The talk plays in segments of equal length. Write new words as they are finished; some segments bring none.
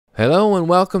Hello and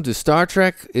welcome to Star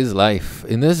Trek is Life.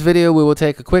 In this video we will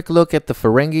take a quick look at the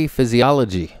Ferengi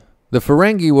Physiology. The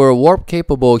Ferengi were a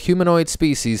warp-capable humanoid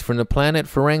species from the planet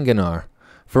Ferenginar.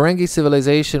 Ferengi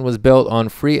civilization was built on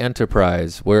free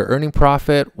enterprise, where earning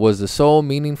profit was the sole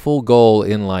meaningful goal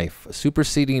in life,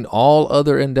 superseding all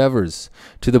other endeavors.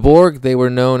 To the Borg, they were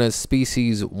known as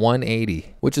Species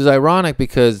 180, which is ironic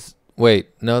because... wait,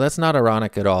 no, that's not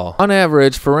ironic at all. On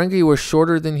average, Ferengi were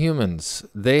shorter than humans.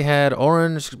 They had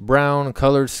orange-brown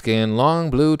colored skin, long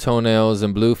blue toenails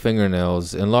and blue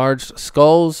fingernails, enlarged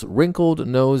skulls, wrinkled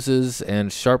noses,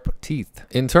 and sharp teeth.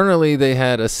 Internally, they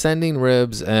had ascending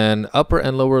ribs and upper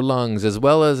and lower lungs, as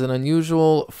well as an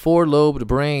unusual four-lobed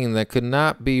brain that could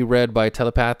not be read by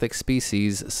telepathic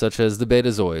species such as the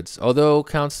Betazoids, although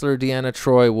Counselor Deanna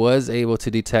Troi was able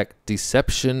to detect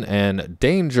deception and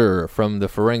danger from the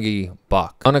Ferengi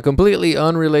Bach. On a completely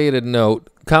unrelated note,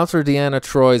 Counselor Deanna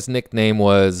Troi's nickname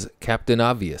was Captain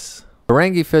Obvious.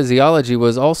 Ferengi physiology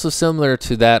was also similar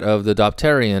to that of the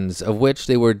Dopterians, of which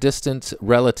they were distant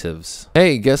relatives.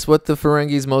 Hey, guess what the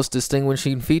Ferengi's most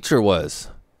distinguishing feature was?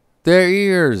 Their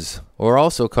ears, or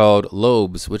also called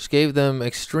lobes, which gave them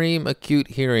extreme acute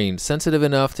hearing, sensitive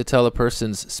enough to tell a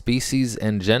person's species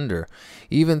and gender,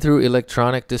 even through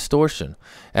electronic distortion,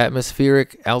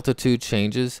 atmospheric altitude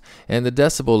changes, and the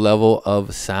decibel level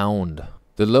of sound.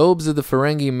 The lobes of the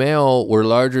Ferengi male were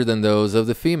larger than those of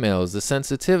the females. The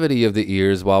sensitivity of the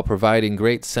ears, while providing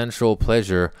great sensual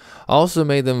pleasure, also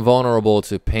made them vulnerable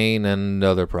to pain and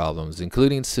other problems,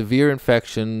 including severe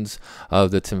infections of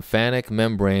the tympanic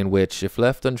membrane, which, if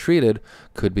left untreated,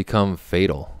 could become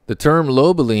fatal. The term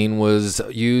lobeline was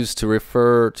used to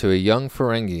refer to a young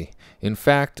Ferengi. In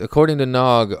fact, according to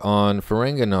Nog on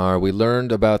Ferenginar, we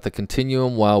learned about the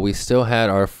continuum while we still had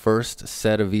our first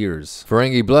set of ears.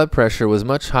 Ferengi blood pressure was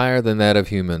much higher than that of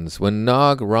humans. When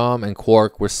Nog, Rom, and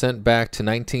Quark were sent back to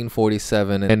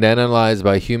 1947 and analyzed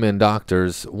by human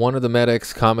doctors, one of the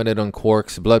medics commented on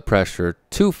Quark's blood pressure,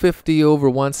 250 over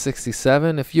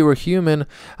 167. If you were human,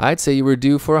 I'd say you were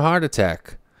due for a heart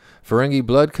attack. Ferengi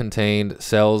blood contained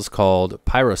cells called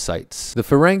pyrocytes. The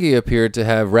Ferengi appeared to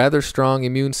have rather strong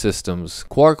immune systems.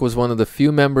 Quark was one of the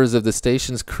few members of the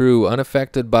station's crew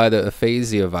unaffected by the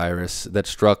aphasia virus that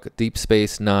struck Deep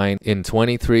Space Nine in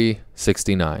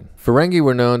 2369. Ferengi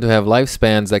were known to have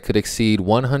lifespans that could exceed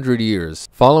 100 years.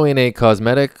 Following a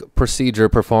cosmetic procedure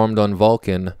performed on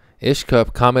Vulcan,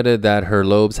 Ishkup commented that her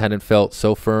lobes hadn't felt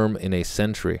so firm in a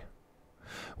century.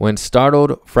 When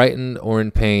startled, frightened, or in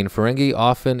pain, Ferengi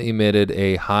often emitted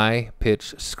a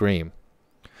high-pitched scream.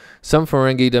 Some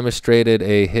Ferengi demonstrated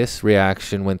a hiss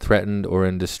reaction when threatened or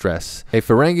in distress. A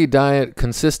Ferengi diet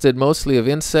consisted mostly of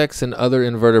insects and other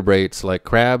invertebrates like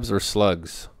crabs or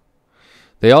slugs.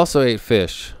 They also ate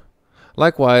fish.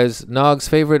 Likewise, Nog's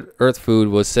favorite Earth food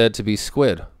was said to be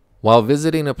squid. While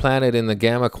visiting a planet in the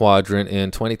Gamma Quadrant in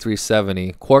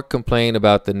 2370, Quark complained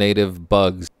about the native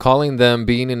bugs, calling them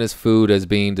being in his food as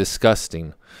being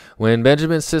disgusting. When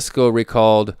Benjamin Sisko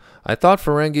recalled, "I thought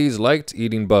Ferengis liked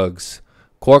eating bugs,"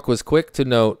 Quark was quick to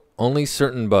note, only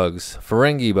certain bugs,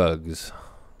 Ferengi bugs.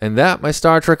 And that, my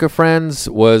Star Trekker friends,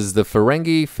 was the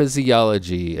Ferengi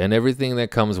Physiology and everything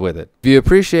that comes with it. If you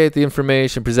appreciate the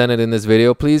information presented in this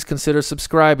video, please consider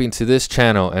subscribing to this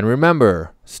channel. And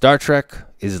remember, Star Trek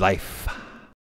is life.